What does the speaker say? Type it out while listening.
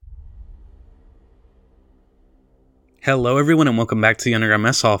Hello everyone and welcome back to the Underground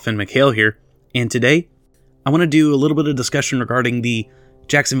Mess Hall. Finn McHale here, and today I want to do a little bit of discussion regarding the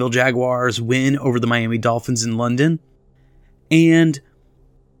Jacksonville Jaguars win over the Miami Dolphins in London and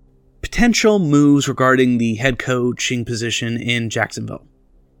potential moves regarding the head coaching position in Jacksonville.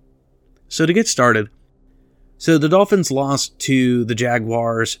 So to get started, the Dolphins lost to the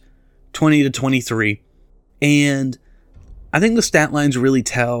Jaguars 20-23, and I think the stat lines really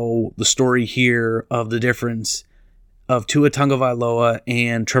tell the story here of the difference of Tua Tagovailoa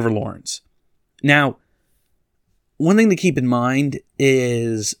and Trevor Lawrence. Now, one thing to keep in mind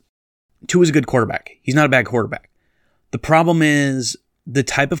is Tua's a good quarterback. He's not a bad quarterback. The problem is the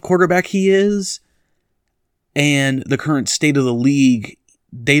type of quarterback he is and the current state of the league,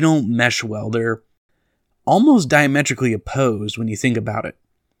 they don't mesh well. They're almost diametrically opposed when you think about it.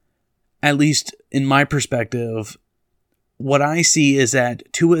 At least in my perspective, what I see is that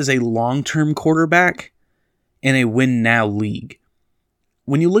Tua is a long-term quarterback in a win-now league.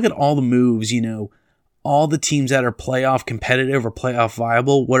 When you look at all the moves, all the teams that are playoff competitive or playoff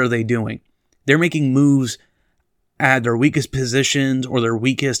viable, what are they doing? They're making moves at their weakest positions or their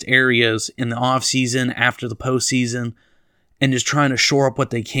weakest areas in the offseason, after the postseason, and just trying to shore up what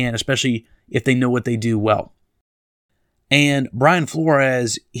they can, especially if they know what they do well. And Brian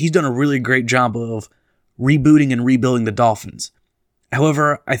Flores, he's done a really great job of rebooting and rebuilding the Dolphins.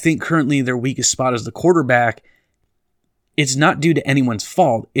 However, I think currently their weakest spot is the quarterback. It's not due to anyone's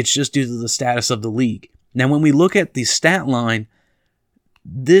fault. It's just due to the status of the league. Now, when we look at the stat line,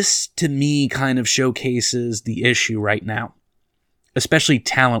 this to me kind of showcases the issue right now, especially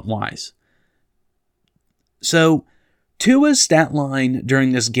talent-wise. So, Tua's stat line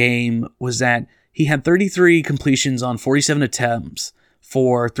during this game was that he had 33 completions on 47 attempts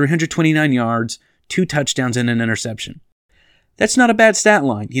for 329 yards, 2 touchdowns, and an interception. That's not a bad stat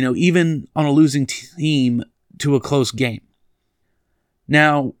line, even on a losing team to a close game.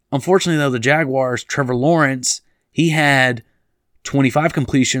 Now, unfortunately, though, the Jaguars, Trevor Lawrence, he had 25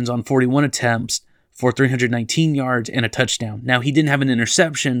 completions on 41 attempts for 319 yards and a touchdown. Now, he didn't have an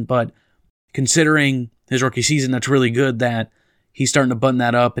interception, but considering his rookie season, that's really good that he's starting to button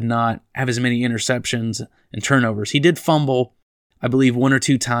that up and not have as many interceptions and turnovers. He did fumble, I believe, 1 or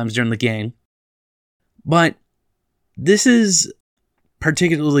 2 times during the game. But this is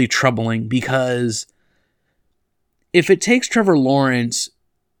particularly troubling because if it takes Trevor Lawrence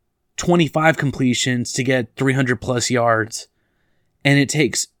 25 completions to get 300 plus yards, and it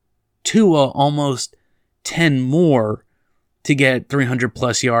takes Tua almost 10 more to get 300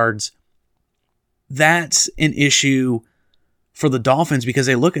 plus yards, that's an issue for the Dolphins because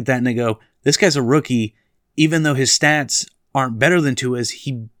they look at that and they go, this guy's a rookie. Even though his stats aren't better than Tua's,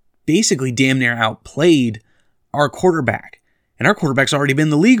 he basically damn near outplayed our quarterback. And our quarterback's already been in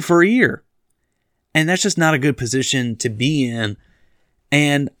the league for a year. And that's just not a good position to be in.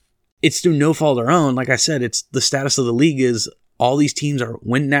 And it's through no fault of their own. Like I said, it's the status of the league is all these teams are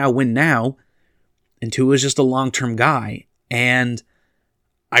win now. And Tua's just a long-term guy. And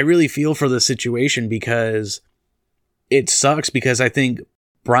I really feel for the situation because it sucks because I think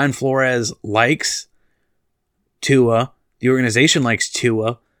Brian Flores likes Tua. The organization likes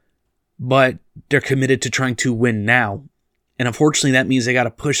Tua. But they're committed to trying to win now. And unfortunately, that means they got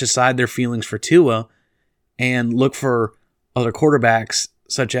to push aside their feelings for Tua and look for other quarterbacks,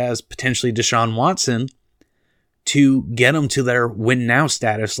 such as potentially Deshaun Watson, to get them to their win now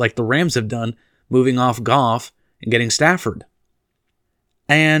status, like the Rams have done, moving off Goff and getting Stafford.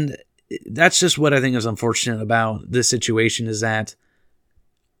 And that's just what I think is unfortunate about this situation is that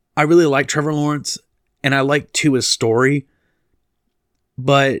I really like Trevor Lawrence and I like Tua's story,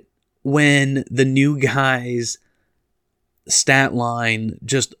 but when the new guys stat line,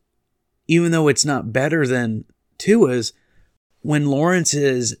 just even though it's not better than Tua's, when Lawrence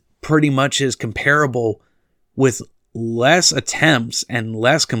is pretty much is comparable with less attempts and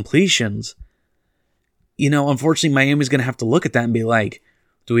less completions, unfortunately Miami's going to have to look at that and be like,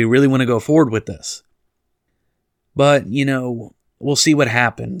 do we really want to go forward with this? But, we'll see what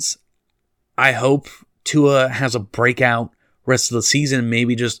happens. I hope Tua has a breakout rest of the season,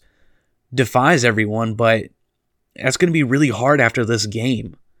 maybe just defies everyone, but that's going to be really hard after this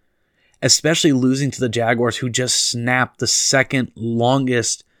game, especially losing to the Jaguars, who just snapped the second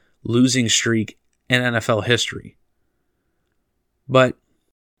longest losing streak in NFL history. But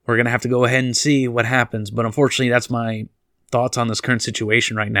we're going to have to go ahead and see what happens. But unfortunately, that's my thoughts on this current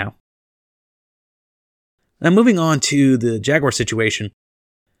situation right now. Now, moving on to the Jaguar situation.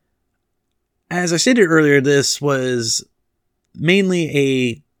 As I stated earlier, this was mainly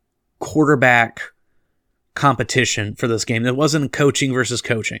a quarterback competition for this game. It wasn't coaching versus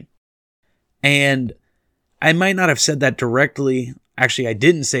coaching. And I might not have said that directly. Actually, I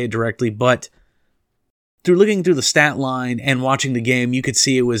didn't say it directly, but through looking through the stat line and watching the game, you could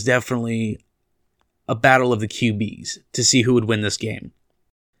see it was definitely a battle of the QBs to see who would win this game.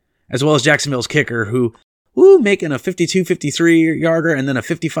 As well as Jacksonville's kicker, who, making a 52, 53-yarder and then a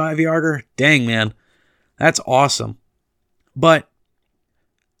 55-yarder. Dang, man. That's awesome. But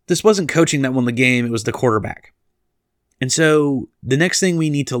this wasn't coaching that won the game. It was the quarterback. And so the next thing we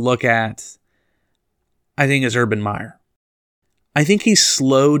need to look at, I think, is Urban Meyer. I think he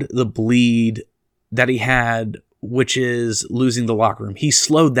slowed the bleed that he had, which is losing the locker room. He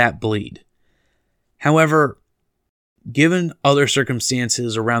slowed that bleed. However, given other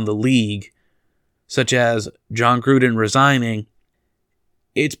circumstances around the league, such as John Gruden resigning,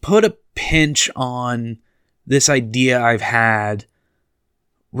 it's put a pinch on this idea I've had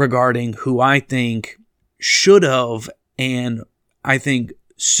regarding who I think should have and I think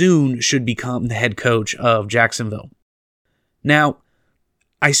soon should become the head coach of Jacksonville. Now,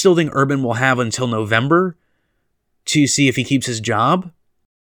 I still think Urban will have until November to see if he keeps his job,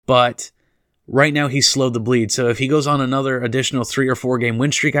 but right now he's slowed the bleed. So if he goes on another additional 3 or 4 game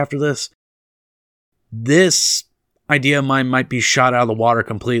win streak after this idea of mine might be shot out of the water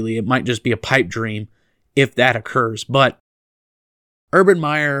completely. It might just be a pipe dream if that occurs. But Urban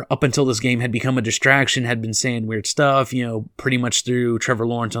Meyer, up until this game, had become a distraction, had been saying weird stuff, pretty much threw Trevor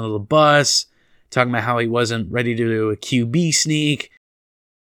Lawrence under the bus, talking about how he wasn't ready to do a QB sneak,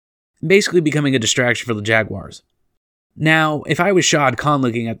 basically becoming a distraction for the Jaguars. Now, if I was Shad Khan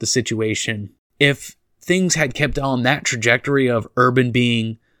looking at the situation, if things had kept on that trajectory of Urban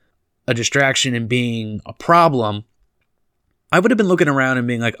being a distraction and being a problem, I would have been looking around and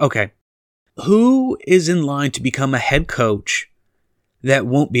being like, okay, who is in line to become a head coach that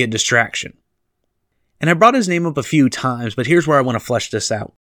won't be a distraction? And I brought his name up a few times, but here's where I want to flesh this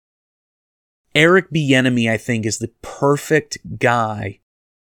out. Eric Bienemy, I think, is the perfect guy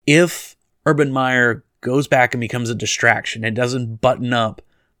if Urban Meyer goes back and becomes a distraction and doesn't button up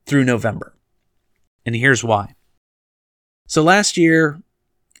through November. And here's why. So last year,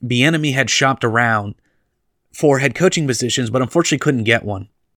 Bienemy had shopped around for head coaching positions, but unfortunately couldn't get one.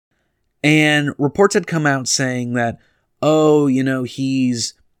 And reports had come out saying that,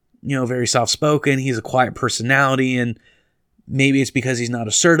 he's, very soft-spoken, he's a quiet personality, and maybe it's because he's not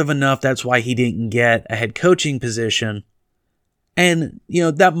assertive enough, that's why he didn't get a head coaching position. And,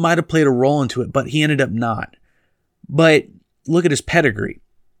 that might have played a role into it, but he ended up not. But look at his pedigree.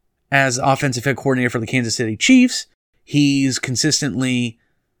 As offensive head coordinator for the Kansas City Chiefs, he's consistently,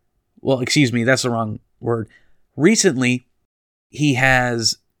 that's the wrong word. Recently, he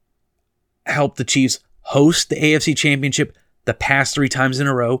has helped the Chiefs host the AFC Championship the past 3 times in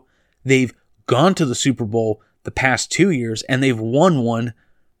a row. They've gone to the Super Bowl the past 2 years, and they've won one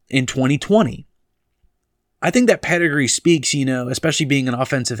in 2020. I think that pedigree speaks, especially being an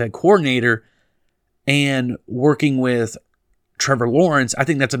offensive head coordinator and working with Trevor Lawrence. I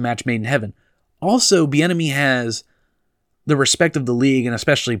think that's a match made in heaven. Also, Bienemy has the respect of the league and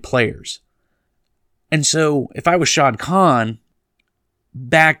especially players. And so if I was Shad Khan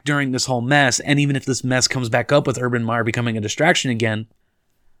back during this whole mess, and even if this mess comes back up with Urban Meyer becoming a distraction again,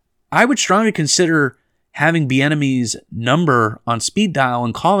 I would strongly consider having Bienemy's number on speed dial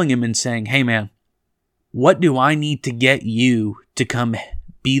and calling him and saying, hey man, what do I need to get you to come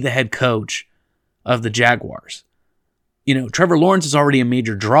be the head coach of the Jaguars? Trevor Lawrence is already a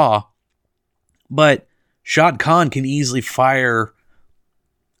major draw, but Shad Khan can easily fire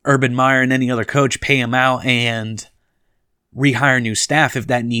Urban Meyer and any other coach, pay him out, and rehire new staff if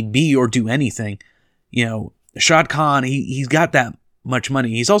that need be, or do anything. Shad Khan, he's got that much money.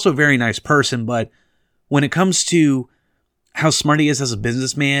 He's also a very nice person, but when it comes to how smart he is as a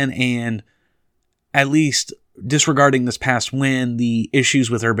businessman, and at least disregarding this past win, the issues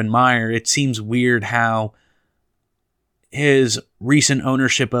with Urban Meyer, it seems weird how his recent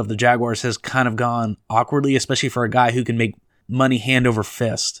ownership of the Jaguars has kind of gone awkwardly, especially for a guy who can make money hand over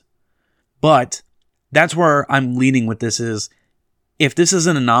fist. But that's where I'm leaning with this is, if this is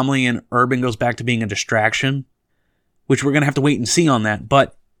an anomaly and Urban goes back to being a distraction, which we're going to have to wait and see on that,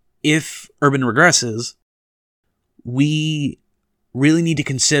 but if Urban regresses, we really need to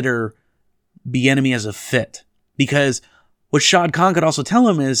consider Bienemy as a fit. Because what Shad Khan could also tell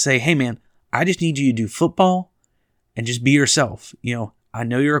him is say, hey man, I just need you to do football and just be yourself. I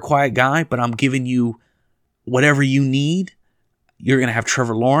know you're a quiet guy, but I'm giving you whatever you need. You're going to have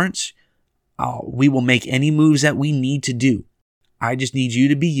Trevor Lawrence. We will make any moves that we need to do. I just need you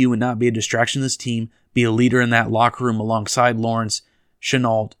to be you and not be a distraction to this team. Be a leader in that locker room alongside Lawrence,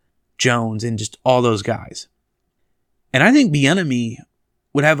 Chenault, Jones, and just all those guys. And I think Bienemy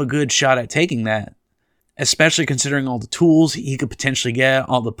would have a good shot at taking that. especially considering all the tools he could potentially get,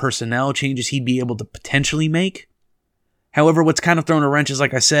 all the personnel changes he'd be able to potentially make. However, what's kind of thrown a wrench is,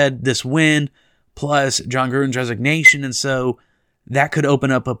 like I said, this win plus John Gruden's resignation, and so that could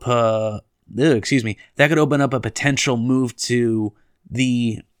open up a potential move to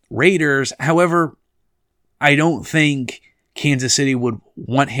the Raiders. However, I don't think Kansas City would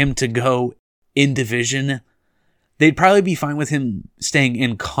want him to go in division. They'd probably be fine with him staying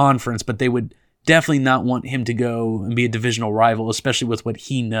in conference, but they would definitely not want him to go and be a divisional rival, especially with what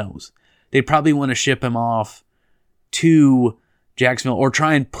he knows. They'd probably want to ship him off to Jacksonville or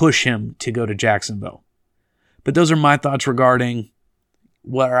try and push him to go to Jacksonville. But those are my thoughts regarding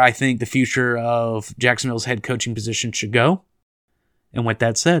where I think the future of Jacksonville's head coaching position should go. And with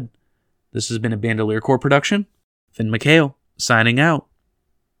that said, this has been a Bandolier Corps production. Finn McHale, signing out.